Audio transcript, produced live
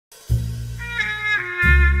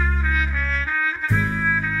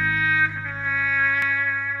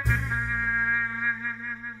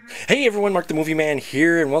Hey everyone, Mark the Movie Man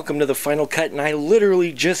here, and welcome to the Final Cut. And I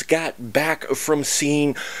literally just got back from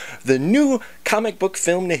seeing the new comic book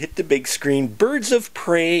film to hit the big screen, Birds of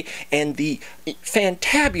Prey, and the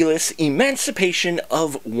fantabulous emancipation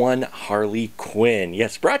of one Harley Quinn.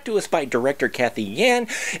 Yes, brought to us by director Cathy Yan,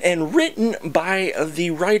 and written by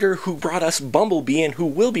the writer who brought us Bumblebee and who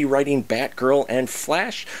will be writing Batgirl and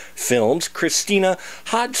Flash films, Christina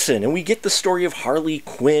Hodson. And we get the story of Harley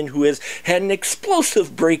Quinn, who has had an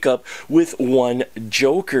explosive breakup with one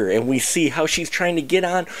Joker, and we see how she's trying to get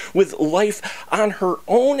on with life on her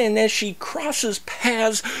own, and as she crosses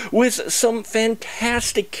paths with some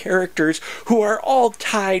fantastic characters who are all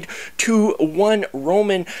tied to one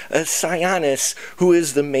Roman Sionis, who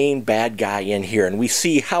is the main bad guy in here. And we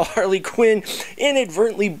see how Harley Quinn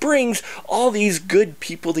inadvertently brings all these good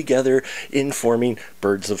people together in forming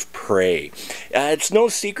Birds of Prey. It's no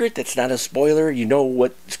secret, that's not a spoiler, you know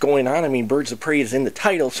what's going on. I mean, Birds of Prey is in the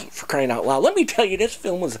title, so for crying out loud. Let me tell you, this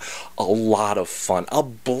film was a lot of fun, a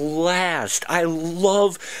blast. I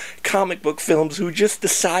love comic book films who just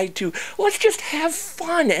decide to, let's just have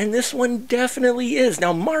fun, and this one definitely is.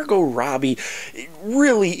 Now, Margot Robbie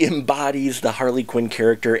really embodies the Harley Quinn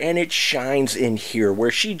character, and it shines in here,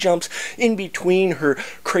 where she jumps in between her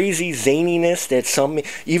crazy zaniness that some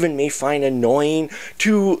even may find annoying,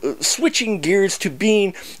 to switching gears to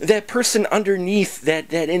being that person underneath,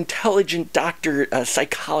 that intelligent doctor,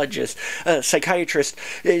 psychologist, psychiatrist,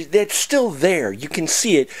 that's still there. You can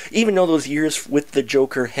see it, even though those years with the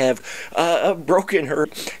Joker have broken her.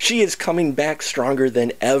 She is coming back stronger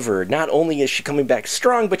than ever. Not only is she coming back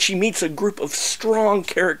strong, but she meets a group of strong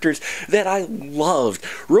characters that I loved.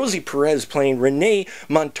 Rosie Perez playing Renee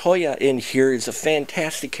Montoya in here is a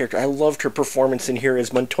fantastic character. I loved her performance in here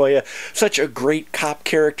as Montoya. Such a great cop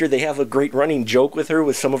character. They have a great running joke with her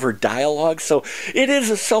with some of her dialogue. So it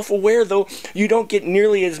is self-aware, though you don't get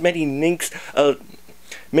nearly as many winks.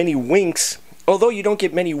 Although you don't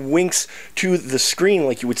get many winks to the screen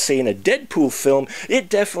like you would say in a Deadpool film, it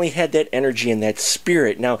definitely had that energy and that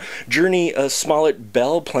spirit. Now, Journey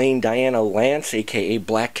Smollett-Bell playing Diana Lance, aka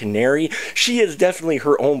Black Canary, she is definitely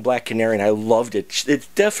her own Black Canary, and I loved it. It's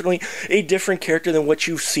definitely a different character than what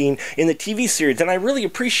you've seen in the TV series, and I really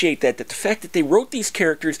appreciate that the fact that they wrote these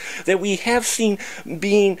characters that we have seen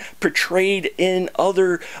being portrayed in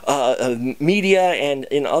other media and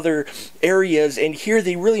in other areas, and here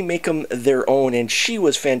they really make them their own. And she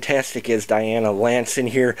was fantastic as Diana Lance in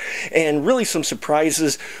here, and really some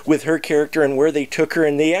surprises with her character and where they took her,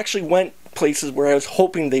 and they actually went places where I was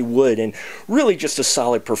hoping they would, and really just a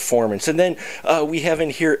solid performance. And then we have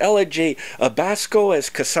in here Ella J. Basco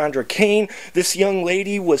as Cassandra Cain. This young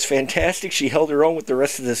lady was fantastic. She held her own with the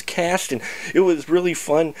rest of this cast, and it was really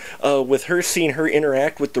fun with her, seeing her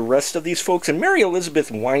interact with the rest of these folks. And Mary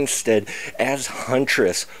Elizabeth Winstead as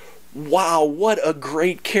Huntress. Wow, what a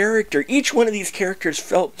great character. Each one of these characters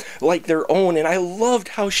felt like their own, and I loved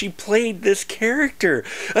how she played this character.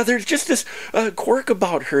 There's just this quirk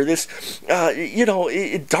about her, this,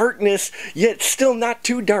 darkness, yet still not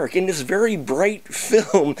too dark. In this very bright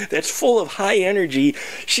film that's full of high energy,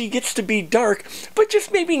 she gets to be dark, but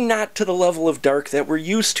just maybe not to the level of dark that we're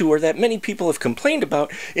used to, or that many people have complained about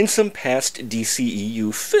in some past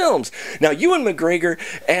DCEU films. Now, Ewan McGregor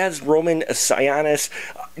as Roman Sionis,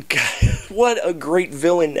 God, what a great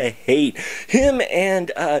villain to hate. Him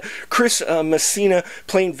and Chris Messina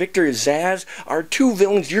playing Victor Zsasz are two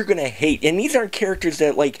villains you're going to hate. And these aren't characters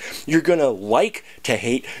that, like, you're going to like to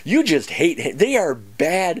hate. You just hate. They are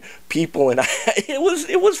bad people, and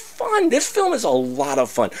it was fun. This film is a lot of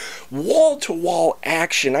fun. Wall-to-wall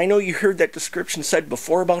action. I know you heard that description said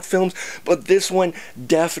before about films, but this one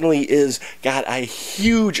definitely is got a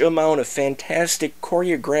huge amount of fantastic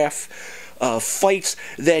choreographed fights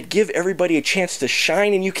that give everybody a chance to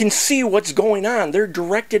shine, and you can see what's going on. They're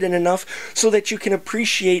directed in enough so that you can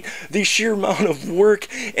appreciate the sheer amount of work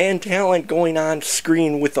and talent going on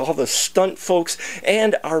screen with all the stunt folks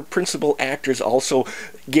and our principal actors also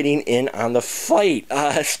getting in on the fight.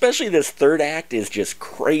 Especially this third act is just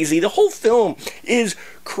crazy. The whole film is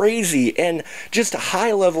crazy and just a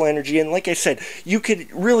high level energy, and like I said, you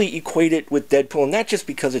could really equate it with Deadpool, and not just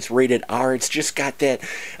because it's rated R, it's just got that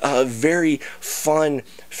very fun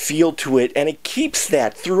feel to it, and it keeps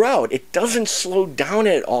that throughout. It doesn't slow down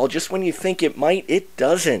at all. Just when you think it might, it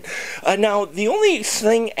doesn't. Now, the only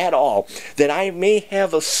thing at all that I may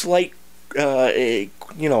have a slight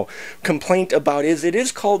complaint about is it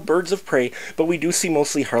is called Birds of Prey, but we do see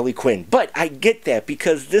mostly Harley Quinn. But I get that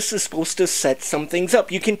because this is supposed to set some things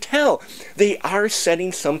up. You can tell they are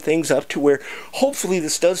setting some things up to where hopefully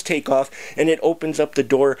this does take off and it opens up the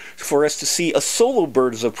door for us to see a solo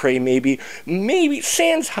Birds of Prey, maybe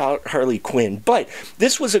sans Harley Quinn. But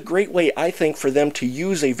this was a great way, I think, for them to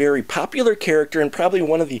use a very popular character and probably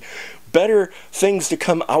one of the better things to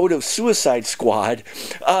come out of Suicide Squad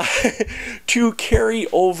to carry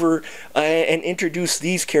over and introduce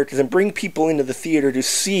these characters and bring people into the theater to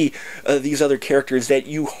see these other characters that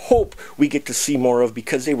you hope we get to see more of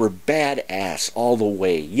because they were badass all the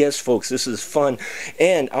way. Yes, folks, this is fun.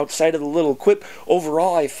 And outside of the little quip,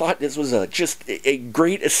 overall, I thought this was just a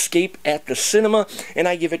great escape at the cinema, and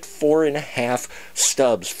I give it 4.5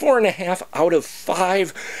 stubs. 4.5 out of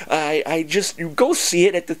 5. I just go see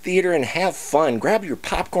it at the theater and have fun. Grab your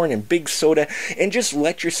popcorn and big soda and just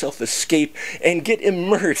let yourself escape and get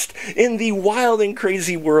immersed in the wild and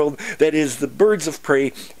crazy world that is the Birds of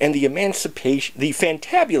Prey and the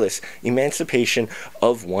fantabulous emancipation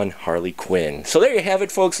of one Harley Quinn. So there you have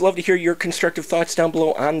it, folks. Love to hear your constructive thoughts down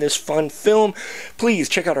below on this fun film. Please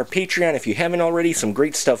check out our Patreon if you haven't already. Some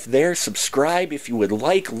great stuff there. Subscribe if you would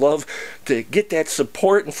like. Love to get that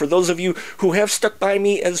support. And for those of you who have stuck by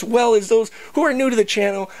me, as well as those who are new to the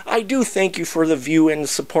channel, I do thank you for the view and the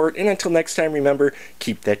support. And until next time, remember,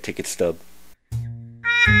 keep that ticket stub.